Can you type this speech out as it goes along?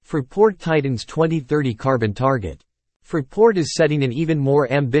Fraport tightens 2030 carbon target. Fraport is setting an even more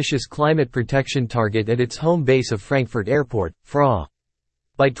ambitious climate protection target at its home base of Frankfurt Airport, FRA.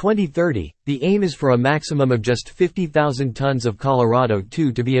 By 2030, the aim is for a maximum of just 50,000 tons of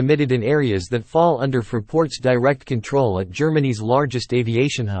Colorado-2 to be emitted in areas that fall under Fraport's direct control at Germany's largest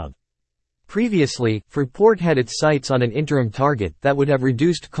aviation hub. Previously, Fraport had its sights on an interim target that would have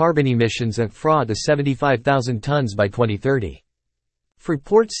reduced carbon emissions at FRA to 75,000 tons by 2030.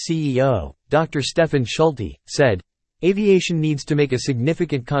 Fraport's CEO, Dr. Stefan Schulte, said, "Aviation needs to make a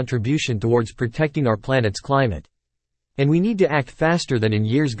significant contribution towards protecting our planet's climate. And we need to act faster than in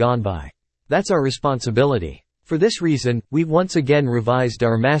years gone by. That's our responsibility. For this reason, we've once again revised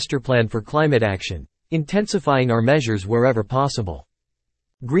our master plan for climate action, intensifying our measures wherever possible.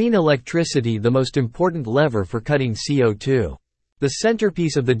 Green electricity, the most important lever for cutting CO2. The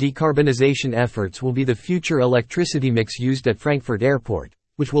centerpiece of the decarbonization efforts will be the future electricity mix used at Frankfurt Airport,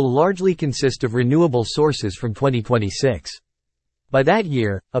 which will largely consist of renewable sources from 2026. By that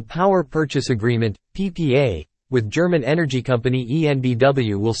year, a power purchase agreement, PPA, with German energy company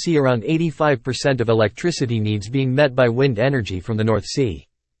EnBW will see around 85% of electricity needs being met by wind energy from the North Sea.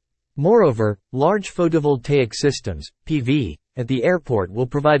 Moreover, large photovoltaic systems, PV, at the airport will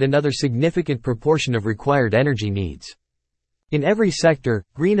provide another significant proportion of required energy needs. In every sector,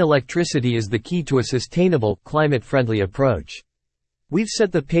 green electricity is the key to a sustainable, climate-friendly approach. We've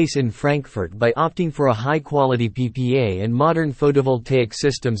set the pace in Frankfurt by opting for a high-quality PPA and modern photovoltaic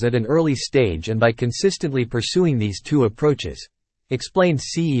systems at an early stage and by consistently pursuing these two approaches," explained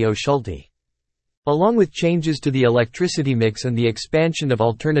CEO Schulte. Along with changes to the electricity mix and the expansion of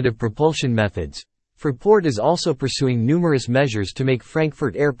alternative propulsion methods, Fraport is also pursuing numerous measures to make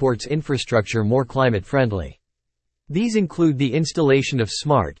Frankfurt Airport's infrastructure more climate-friendly. These include the installation of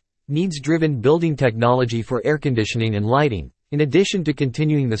smart, needs-driven building technology for air conditioning and lighting, in addition to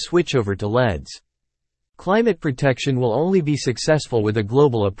continuing the switchover to LEDs. Climate protection will only be successful with a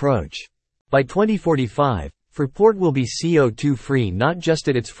global approach. By 2045, Fraport will be CO2-free not just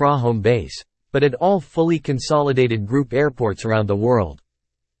at its FRA home base, but at all fully consolidated group airports around the world.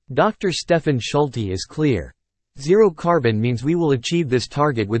 Dr. Stefan Schulte is clear. Zero carbon means we will achieve this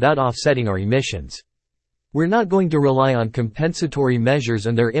target without offsetting our emissions. We're not going to rely on compensatory measures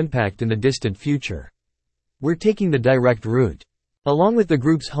and their impact in the distant future. We're taking the direct route. Along with the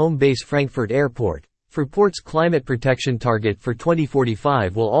group's home base Frankfurt Airport, Fraport's climate protection target for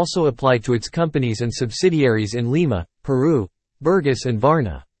 2045 will also apply to its companies and subsidiaries in Lima, Peru, Burgas and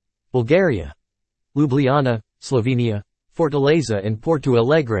Varna, Bulgaria, Ljubljana, Slovenia, Fortaleza and Porto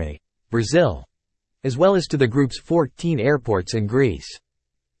Alegre, Brazil, as well as to the group's 14 airports in Greece.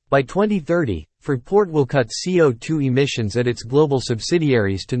 By 2030, Fraport will cut CO2 emissions at its global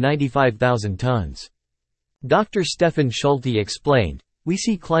subsidiaries to 95,000 tons. Dr. Stefan Schulte explained, "We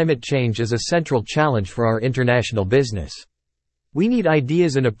see climate change as a central challenge for our international business. We need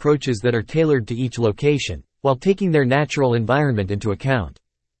ideas and approaches that are tailored to each location, while taking their natural environment into account.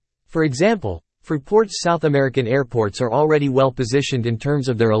 For example, Fraport's South American airports are already well positioned in terms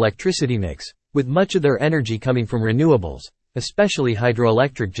of their electricity mix, with much of their energy coming from renewables, especially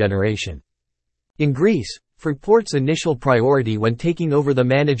hydroelectric generation. In Greece, Fraport's initial priority when taking over the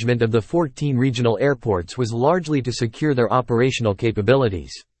management of the 14 regional airports was largely to secure their operational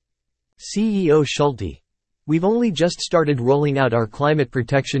capabilities." CEO Schulte: "We've only just started rolling out our climate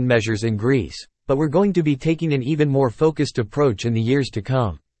protection measures in Greece, but we're going to be taking an even more focused approach in the years to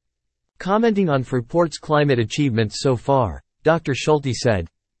come." Commenting on Fraport's climate achievements so far, Dr. Schulte said,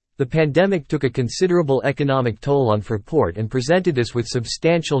 "The pandemic took a considerable economic toll on Fraport and presented us with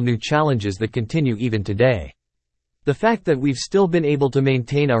substantial new challenges that continue even today. The fact that we've still been able to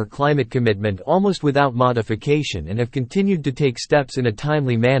maintain our climate commitment almost without modification and have continued to take steps in a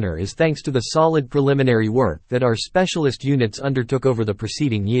timely manner is thanks to the solid preliminary work that our specialist units undertook over the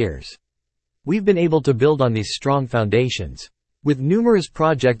preceding years. We've been able to build on these strong foundations. With numerous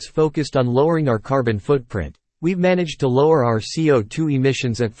projects focused on lowering our carbon footprint, we've managed to lower our CO2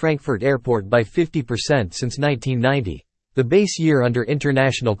 emissions at Frankfurt Airport by 50% since 1990, the base year under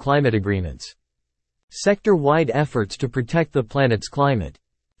international climate agreements. Sector-wide efforts to protect the planet's climate.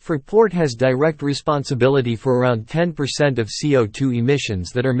 Fraport has direct responsibility for around 10% of CO2 emissions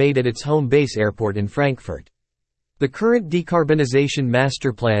that are made at its home base airport in Frankfurt. The current decarbonization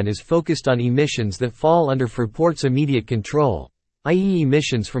master plan is focused on emissions that fall under Fraport's immediate control, i.e.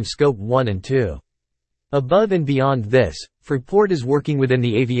 emissions from Scope 1 and 2. Above and beyond this, Fraport is working within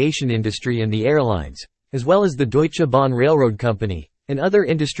the aviation industry and the airlines, as well as the Deutsche Bahn Railroad Company, and other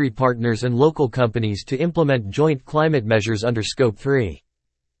industry partners and local companies to implement joint climate measures under Scope 3.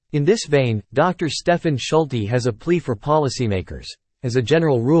 In this vein, Dr. Stefan Schulte has a plea for policymakers, As a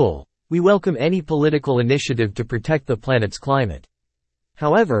general rule, we welcome any political initiative to protect the planet's climate.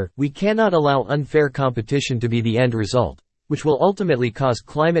 However, we cannot allow unfair competition to be the end result, which will ultimately cause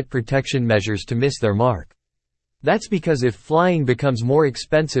climate protection measures to miss their mark. That's because if flying becomes more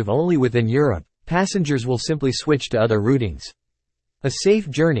expensive only within Europe, passengers will simply switch to other routings. A safe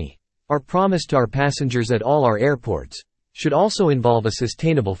journey, our promise to our passengers at all our airports, should also involve a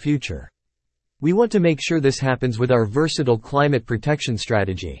sustainable future. We want to make sure this happens with our versatile climate protection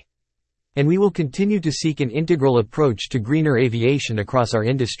strategy. And we will continue to seek an integral approach to greener aviation across our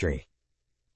industry.